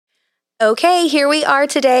Okay, here we are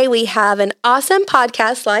today. We have an awesome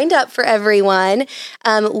podcast lined up for everyone.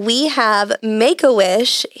 We have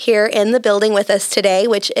Make-A-Wish here in the building with us today,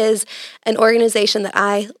 which is an organization that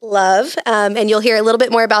I love, and you'll hear a little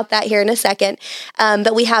bit more about that here in a second.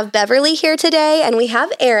 But we have Beverly here today, and we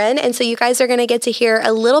have Aaron, and so you guys are going to get to hear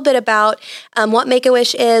a little bit about what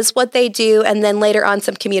Make-A-Wish is, what they do, and then later on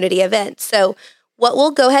some community events. So what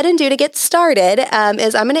we'll go ahead and do to get started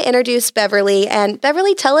is I'm going to introduce Beverly. And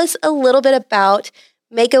Beverly, tell us a little bit about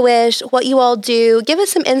Make-A-Wish, what you all do. Give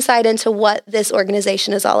us some insight into what this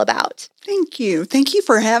organization is all about. Thank you. Thank you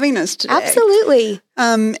for having us today. Absolutely.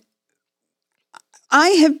 I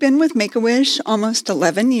have been with Make-A-Wish almost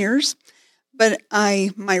 11 years, but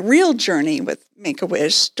my real journey with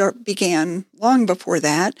Make-A-Wish began long before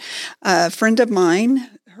that. A friend of mine,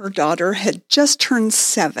 her daughter had just turned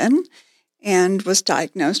 7 and was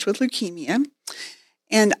diagnosed with leukemia.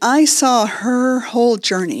 And I saw her whole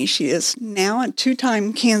journey. She is now a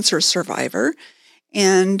 2-time cancer survivor,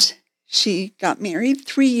 and she got married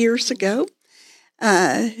 3 years ago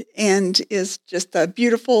and is just a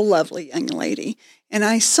beautiful, lovely young lady. And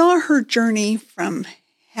I saw her journey from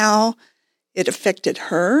how it affected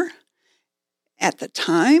her at the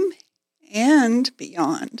time and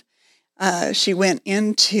beyond. She went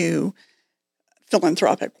into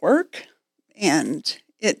philanthropic work, and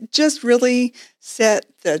it just really set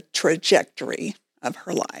the trajectory of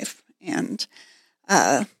her life, and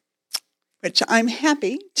which I'm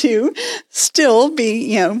happy to still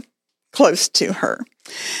be, close to her.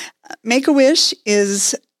 Make-A-Wish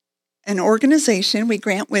is an organization. We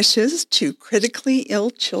grant wishes to critically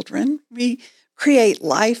ill children. We create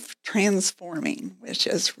life-transforming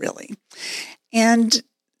wishes, really. And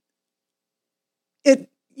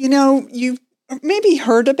you've maybe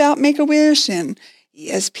heard about Make-A-Wish and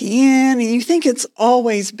ESPN, and you think it's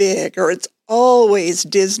always big, or it's always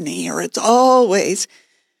Disney, or it's always...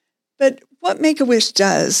 But what Make-A-Wish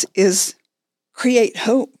does is create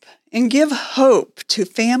hope and give hope to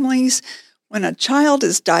families when a child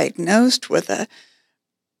is diagnosed with a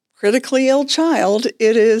critically ill child.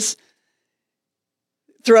 It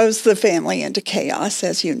throws the family into chaos,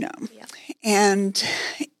 as you know. Yeah. And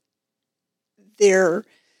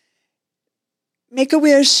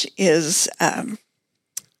Make-A-Wish is,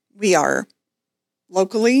 we are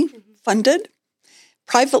locally funded,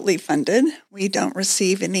 privately funded. We don't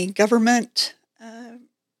receive any government,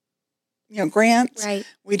 grants. Right.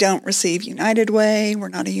 We don't receive United Way. We're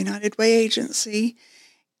not a United Way agency.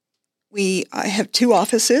 I have 2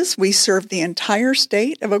 offices. We serve the entire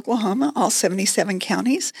state of Oklahoma, all 77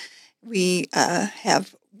 counties. We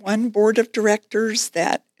have 1 board of directors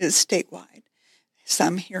that is statewide.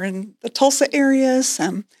 Some here in the Tulsa area,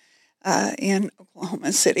 some in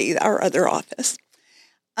Oklahoma City, our other office.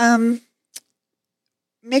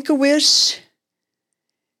 Make-A-Wish,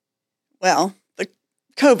 well, the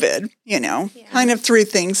COVID, kind of threw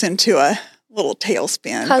things into a little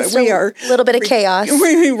tailspin. Caused a little bit of chaos.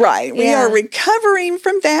 Right. We are recovering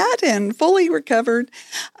from that and fully recovered.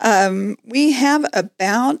 We have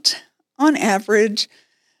about, on average,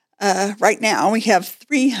 right now, we have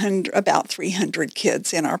about 300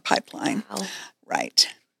 kids in our pipeline. Wow. Right.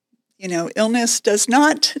 Illness does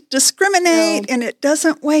not discriminate, and it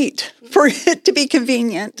doesn't wait for it to be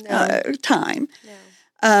convenient time.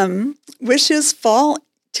 No. Wishes fall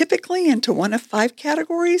typically into one of 5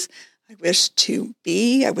 categories. I wish to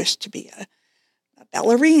be a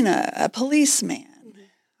ballerina, a policeman.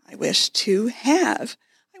 Mm-hmm. I wish to have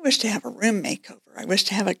a room makeover. I wish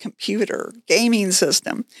to have a computer, gaming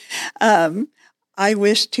system. I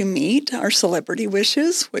wish to meet our celebrity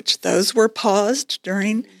wishes, which those were paused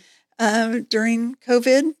during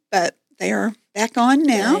COVID, but they are back on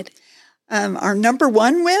now. Good. Our number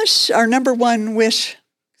one wish,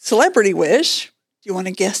 celebrity wish. Do you want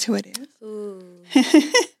to guess who it is? Ooh.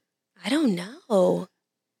 I don't know.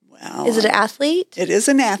 Well, is it an athlete? It is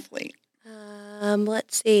an athlete.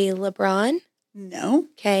 Let's see. LeBron? No.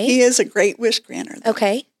 Okay. He is a great wish granter, though.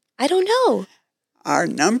 Okay. I don't know. Our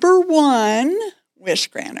number 1 wish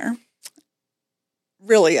granter,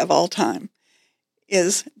 really of all time,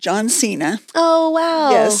 is John Cena. Oh,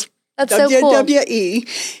 wow. Yes. That's so cool. WWE.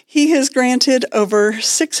 He has granted over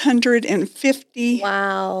 650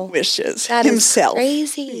 wishes himself. That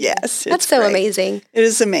is crazy. Yes. That's so amazing. It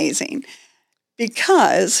is amazing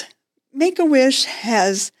because Make-A-Wish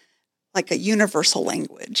has like a universal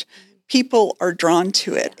language. People are drawn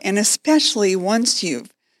to it. And especially once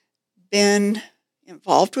you've been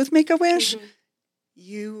involved with Make-A-Wish,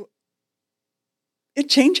 it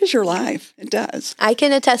changes your life. It does. I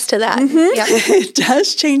can attest to that. Mm-hmm. Yep. It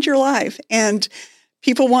does change your life. And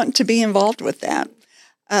people want to be involved with that.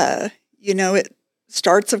 it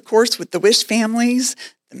starts, of course, with the Wish families,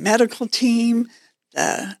 the medical team,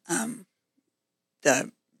 the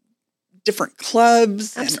different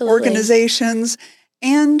clubs and organizations,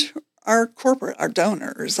 and our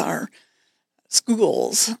donors, our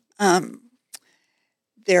schools.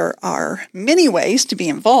 There are many ways to be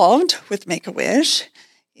involved with Make-A-Wish,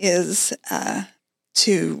 is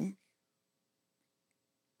to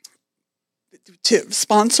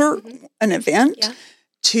sponsor an event,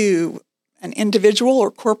 to an individual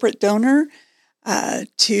or corporate donor,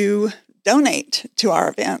 to donate to our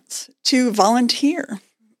events, to volunteer,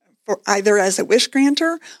 for either as a Wish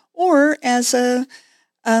granter or as a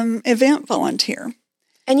event volunteer.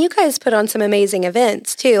 And you guys put on some amazing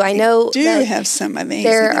events, too. I know we do have some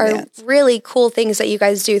amazing events. There are really cool things that you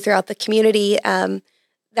guys do throughout the community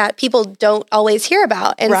that people don't always hear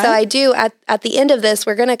about. And so I do, at the end of this,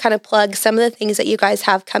 we're going to kind of plug some of the things that you guys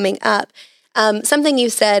have coming up. Something you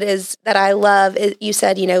said is that I love, you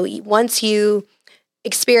said, once you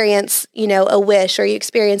experience, a wish, or you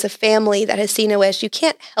experience a family that has seen a wish, you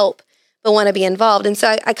can't help but want to be involved. And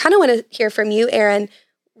so I kind of want to hear from you, Erin.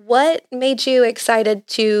 What made you excited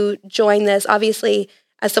to join this? Obviously,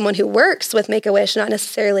 as someone who works with Make-A-Wish, not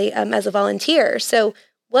necessarily as a volunteer. So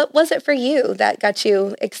what was it for you that got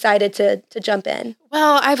you excited to jump in?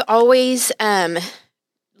 Well, I've always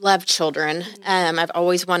loved children. I've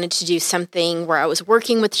always wanted to do something where I was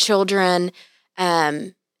working with children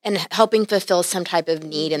and helping fulfill some type of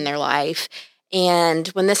need in their life. And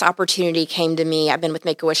when this opportunity came to me, I've been with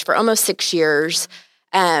Make-A-Wish for almost 6 years.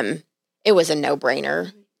 It was a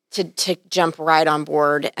no-brainer to jump right on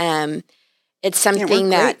board. It's something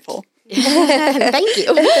that grateful. Thank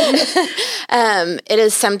you. It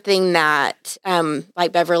is something that,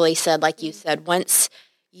 like Beverly said, like you said, once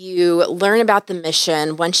you learn about the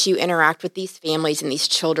mission, once you interact with these families and these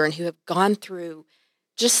children who have gone through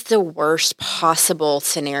just the worst possible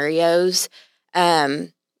scenarios,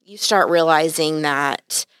 you start realizing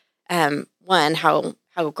that, one, how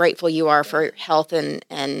grateful you are for health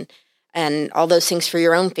and all those things for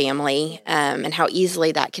your own family, and how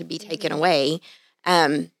easily that could be taken away.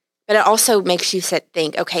 But it also makes you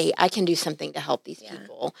think, okay, I can do something to help these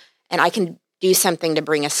people, and I can do something to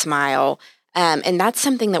bring a smile. And that's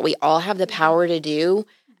something that we all have the power to do.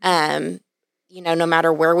 No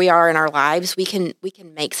matter where we are in our lives, we can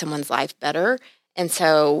make someone's life better. And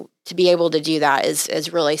so to be able to do that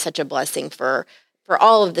is really such a blessing for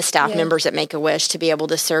all of the staff members at Make-A-Wish, to be able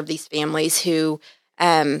to serve these families who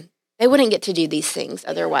they wouldn't get to do these things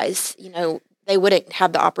otherwise. They wouldn't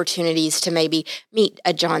have the opportunities to maybe meet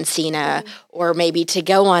a John Cena, or maybe to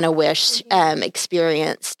go on a Wish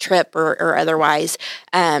experience trip or otherwise.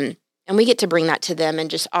 And we get to bring that to them and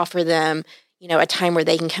just offer them, a time where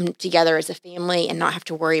they can come together as a family and not have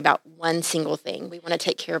to worry about one single thing. We want to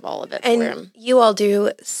take care of all of it for them. And you all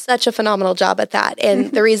do such a phenomenal job at that.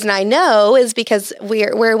 And the reason I know is because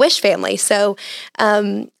we're a Wish family. So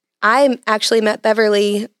I actually met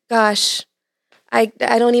Beverly, gosh, I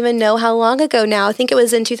don't even know how long ago now. I think it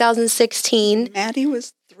was in 2016. Maddie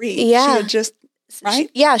was 3. Yeah. She had just,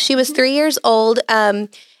 right? She was 3 years old.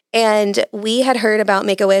 And we had heard about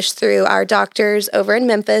Make-A-Wish through our doctors over in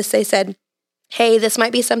Memphis. They said, hey, this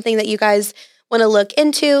might be something that you guys want to look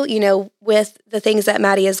into, with the things that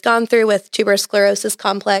Maddie has gone through with tuberous sclerosis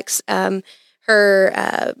complex, the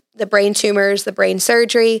brain tumors, the brain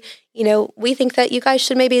surgery. We think that you guys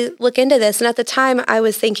should maybe look into this. And at the time I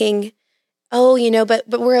was thinking, but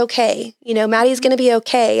we're okay. Maddie's going to be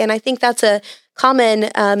okay. And I think that's a common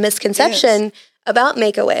misconception about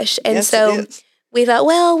Make-A-Wish. And so we thought,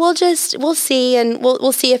 well, we'll see, and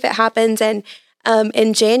we'll see if it happens. And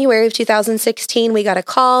in January of 2016, we got a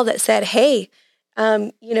call that said, hey,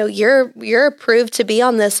 you're approved to be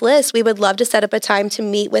on this list. We would love to set up a time to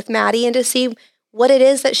meet with Maddie and to see what it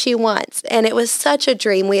is that she wants. And it was such a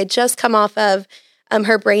dream. We had just come off of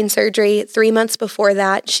her brain surgery 3 months before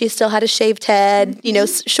that. She still had a shaved head,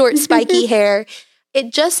 short, spiky hair.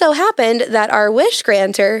 It just so happened that our Wish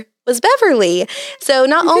grantor was Beverly. So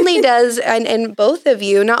not only does, and both of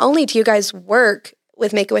you, not only do you guys work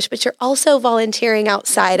with Make-A-Wish, but you're also volunteering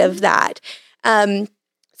outside of that.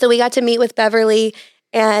 So we got to meet with Beverly,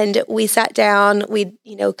 and we sat down. We,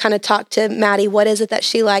 kind of talked to Maddie. What is it that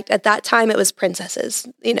she liked? At that time, it was princesses,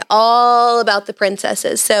 all about the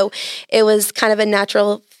princesses. So it was kind of a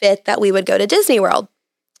natural fit that we would go to Disney World.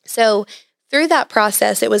 So through that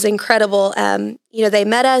process, it was incredible. They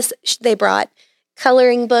met us. They brought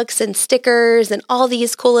coloring books and stickers and all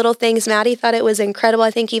these cool little things. Maddie thought it was incredible.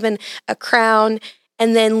 I think even a crown.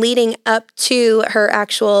 And then leading up to her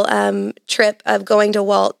actual trip of going to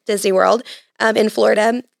Walt Disney World in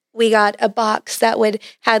Florida, we got a box that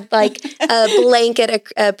had like a blanket,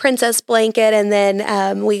 a princess blanket, and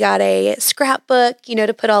then we got a scrapbook,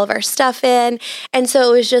 to put all of our stuff in. And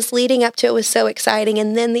so it was just leading up to it was so exciting.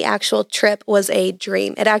 And then the actual trip was a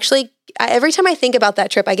dream. It actually, every time I think about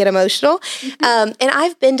that trip, I get emotional. And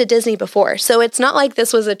I've been to Disney before, so it's not like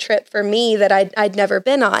this was a trip for me that I'd never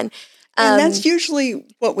been on. And that's usually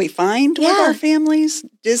what we find with our families.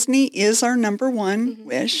 Disney is our number one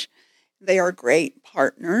wish. They are great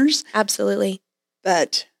partners. Absolutely.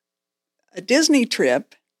 But a Disney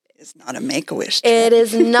trip is not a Make-A-Wish trip. It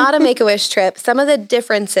is not a Make-A-Wish trip. Some of the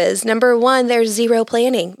differences. Number one, there's zero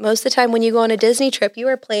planning. Most of the time when you go on a Disney trip, you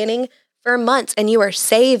are planning for months and you are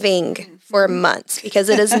saving for months because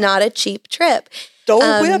it is not a cheap trip.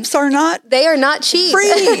 Dole Whips are not They are not cheap.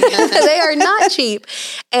 free. They are not cheap.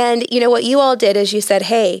 And what you all did is you said,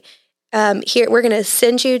 hey, here we're going to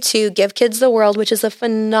send you to Give Kids the World, which is a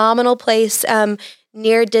phenomenal place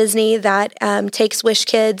near Disney that takes Wish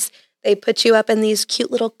kids. They put you up in these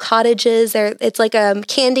cute little cottages. It's like a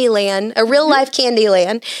candy land, a real life candy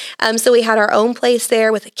land. So we had our own place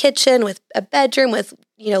there with a kitchen, with a bedroom, with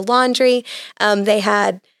laundry. They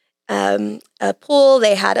had a pool.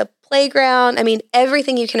 They had a playground. I mean,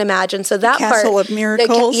 everything you can imagine. So that Castle of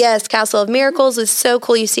Miracles. Yes, Castle of Miracles was so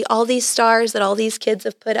cool. You see all these stars that all these kids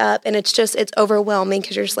have put up, and it's overwhelming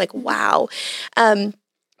because you're just like, wow. But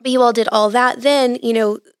you all did all that. Then,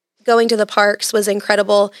 going to the parks was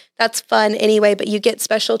incredible. That's fun anyway, but you get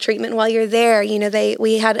special treatment while you're there.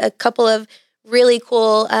 We had a couple of really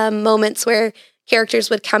cool moments where characters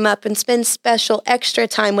would come up and spend special extra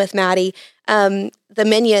time with Maddie. The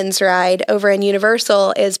Minions ride over in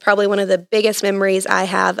Universal is probably one of the biggest memories I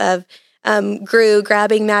have of Gru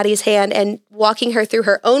grabbing Maddie's hand and walking her through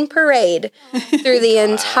her own parade through the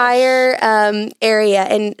entire area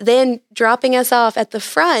and then dropping us off at the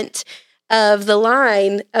front of the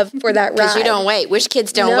line for that ride. Because you don't wait. Wish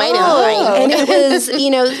kids don't wait in line. And it was,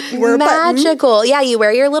 magical. Yeah, you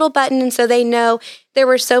wear your little button, and so they know. There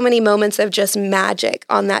were so many moments of just magic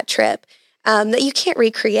on that trip that you can't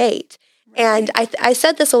recreate. And I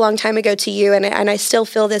said this a long time ago to you, and I still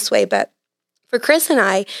feel this way, but for Chris and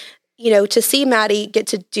I, to see Maddie get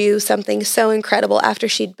to do something so incredible after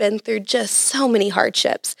she'd been through just so many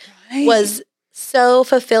hardships was so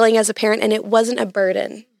fulfilling as a parent, and it wasn't a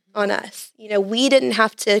burden on us. We didn't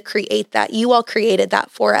have to create that. You all created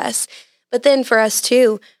that for us. But then for us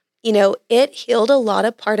too, it healed a lot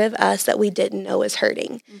of part of us that we didn't know was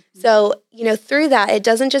hurting. So, through that, it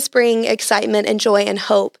doesn't just bring excitement and joy and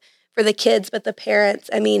hope for the kids, but the parents.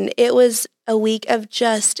 I mean, it was a week of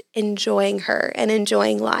just enjoying her and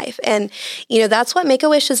enjoying life. And, that's what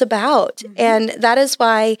Make-A-Wish is about. And that is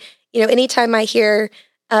why, anytime I hear,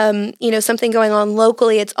 something going on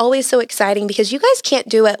locally, it's always so exciting because you guys can't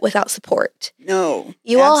do it without support. No,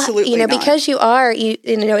 you absolutely all, not. because you are, it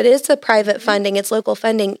is the private funding, it's local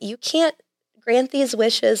funding. You can't grant these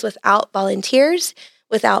wishes without volunteers,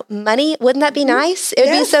 without money. Wouldn't that be nice? It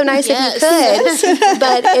would be so nice if you could.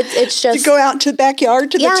 But it's just to go out to the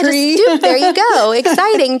backyard to the tree. There you go.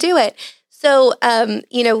 Exciting. Do it. So,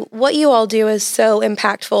 what you all do is so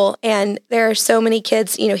impactful, and there are so many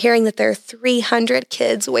kids, hearing that there are 300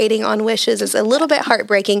 kids waiting on wishes is a little bit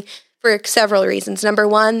heartbreaking for several reasons. Number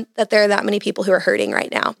one, that there are that many people who are hurting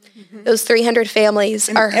right now. Those 300 families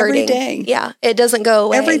are hurting. Every day. Yeah. It doesn't go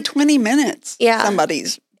away. Every 20 minutes,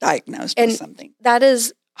 somebody's diagnosed with something. That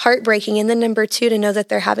is heartbreaking. And then number two, to know that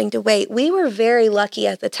they're having to wait. We were very lucky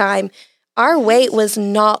at the time. Our wait was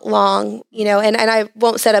not long, and I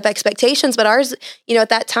won't set up expectations, but ours, at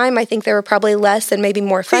that time, I think there were probably less and maybe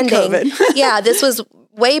more funding. Pre-COVID. Yeah, this was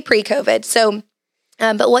way pre-COVID. So,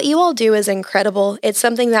 but what you all do is incredible. It's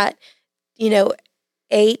something that, 7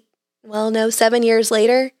 years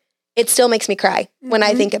later, it still makes me cry when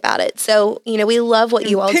I think about it. So, we love what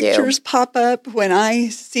you all do. Pictures pop up. When I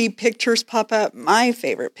see pictures pop up, my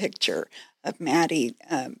favorite picture of Maddie,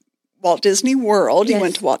 Walt Disney World. He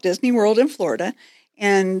went to Walt Disney World in Florida,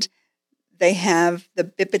 and they have the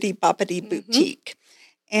Bippity Boppity Boutique.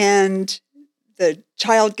 And the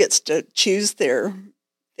child gets to choose their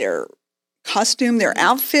costume, their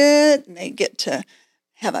outfit, and they get to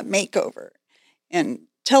have a makeover. And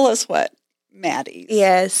tell us what Maddie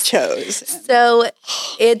chose. So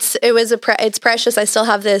it's precious. I still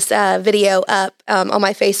have this video up on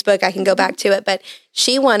my Facebook. I can go back to it, but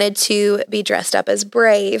she wanted to be dressed up as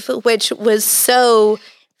Brave, which was so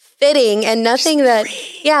fitting and nothing that,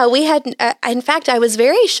 we had. In fact, I was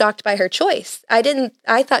very shocked by her choice.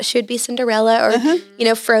 I thought she would be Cinderella or,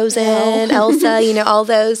 Frozen, Elsa, all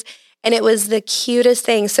those. And it was the cutest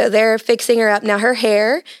thing. So they're fixing her up. Now her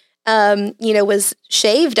hair, was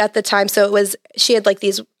shaved at the time. So she had like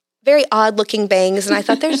these very odd looking bangs. And I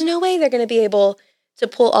thought there's no way they're going to be able to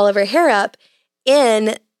pull all of her hair up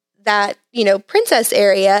in that, princess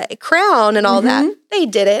area, crown and all that. They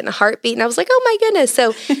did it in a heartbeat. And I was like, oh my goodness.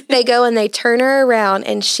 So they go and they turn her around,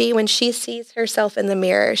 and when she sees herself in the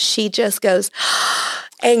mirror, she just goes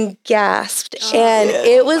and gasped. And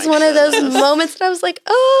it was one of those moments that I was like,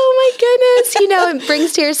 oh my goodness, it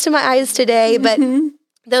brings tears to my eyes today. But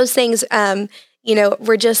those things,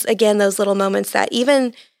 were just, again, those little moments that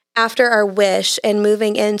even after our wish and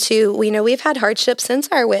moving into, we've had hardships since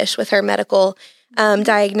our wish with her medical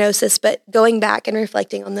diagnosis, but going back and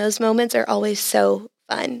reflecting on those moments are always so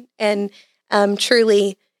fun and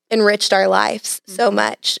truly enriched our lives so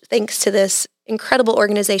much thanks to this incredible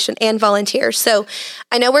organization and volunteers. So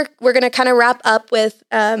I know we're going to kind of wrap up with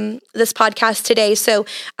this podcast today. So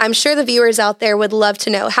I'm sure the viewers out there would love to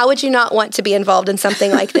know, how would you not want to be involved in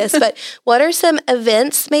something like this? But what are some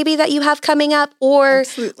events maybe that you have coming up, or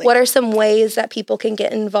Absolutely. What are some ways that people can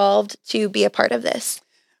get involved to be a part of this?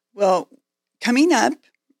 Well, coming up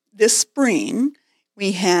this spring,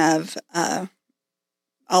 we have,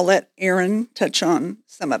 I'll let Erin touch on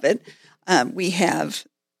some of it. We have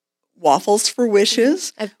Waffles for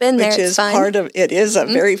Wishes. I've been there. Which it's is fun. it is a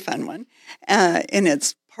very fun one. And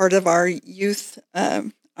it's part of our youth,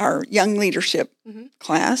 our young leadership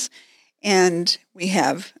class. And we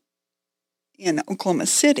have in Oklahoma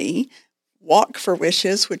City, Walk for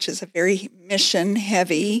Wishes, which is a very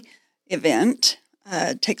mission-heavy event.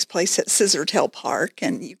 Takes place at Scissortail Park,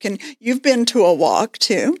 and you've been to a walk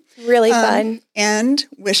too. Really fun. And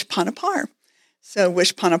Wish Upon a Par. So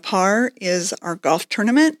Wish Upon a Par is our golf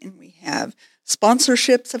tournament, and we have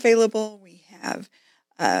sponsorships available. We have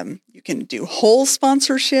you can do whole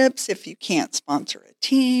sponsorships if you can't sponsor a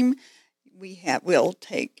team. We'll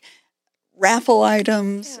take raffle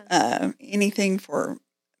items, anything for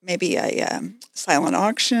maybe a silent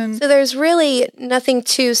auction. So there's really nothing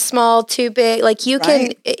too small, too big. Like you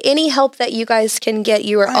can, any help that you guys can get,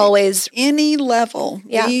 you are always. Any level.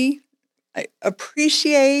 Yeah. I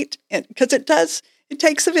appreciate it because it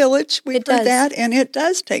takes a village. We've heard that, and it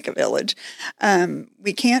does take a village.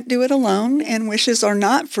 We can't do it alone, and wishes are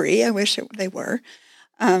not free. I wish they were.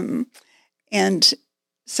 And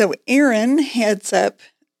so Erin heads up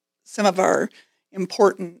some of our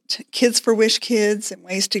important Kids for Wish kids and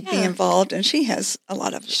ways to be involved, and she has a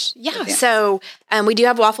lot of events. So we do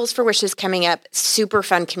have Waffles for Wishes coming up. Super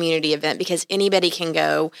fun community event because anybody can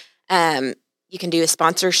go. You can do a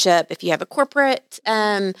sponsorship if you have a corporate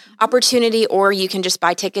opportunity, or you can just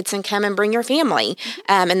buy tickets and come and bring your family.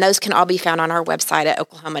 And those can all be found on our website at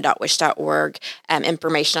oklahoma.wish.org,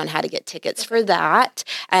 information on how to get tickets for that.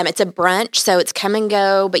 It's a brunch, so it's come and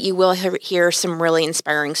go, but you will hear some really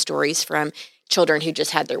inspiring stories from children who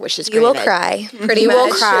just had their wishes granted. You will cry, pretty much. You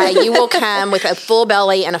will cry. You will come with a full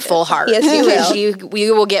belly and a full heart. Yes, you will.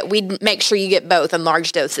 You will get, we make sure you get both in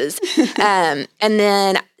large doses. And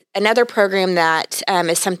then another program that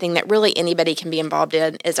is something that really anybody can be involved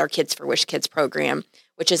in is our Kids for Wish Kids program,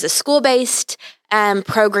 which is a school-based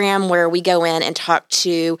program where we go in and talk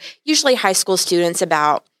to usually high school students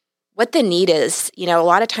about what the need is. A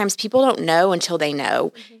lot of times people don't know until they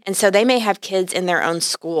know. And so they may have kids in their own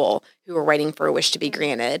school who are waiting for a wish to be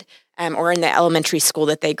granted, or in the elementary school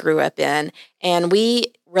that they grew up in. And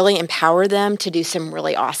we really empower them to do some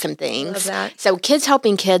really awesome things. Love that. So Kids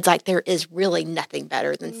Helping Kids, there is really nothing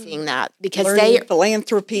better than seeing that, because Learning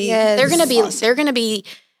philanthropy. Yes. they're going to be,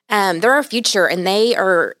 Awesome. they're our future, and they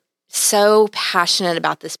are so passionate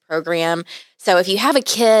about this program. So if you have a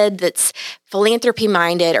kid that's philanthropy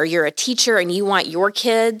minded, or you're a teacher and you want your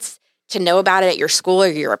kids to know about it at your school, or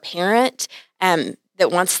you're a parent that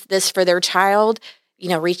wants this for their child,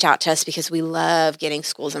 reach out to us, because we love getting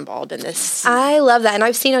schools involved in this. I love that. And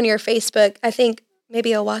I've seen on your Facebook, I think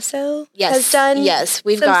maybe Owasso has done Yes,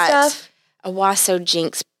 we've some got stuff. Owasso,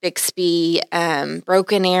 Jinx, Bixby,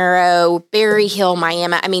 Broken Arrow, Berry Hill,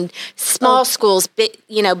 Miami. I mean, small schools,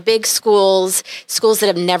 big schools that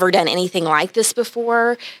have never done anything like this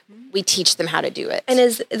before. We teach them how to do it. And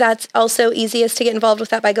that's also easiest to get involved with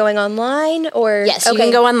that by going online, or? Yes, you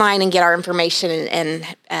can go online and get our information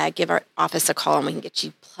and give our office a call, and we can get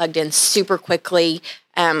you plugged in super quickly.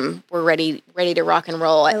 We're ready to rock and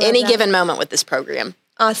roll at any given moment with this program.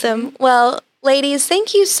 Awesome. Well, ladies,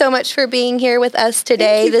 thank you so much for being here with us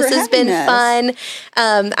today. Thank you This for has been having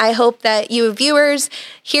fun. I hope that you viewers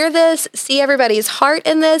hear this, see everybody's heart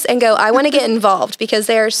in this, and go, I want to get involved, because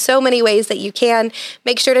there are so many ways that you can.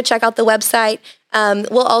 Make sure to check out the website.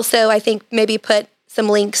 We'll also, I think, maybe put some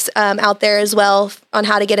links out there as well on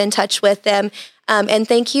how to get in touch with them. And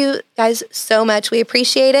thank you guys so much. We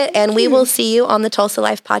appreciate it. And we will see you on the Tulsa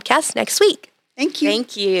Life podcast next week. Thank you.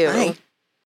 Thank you. Bye.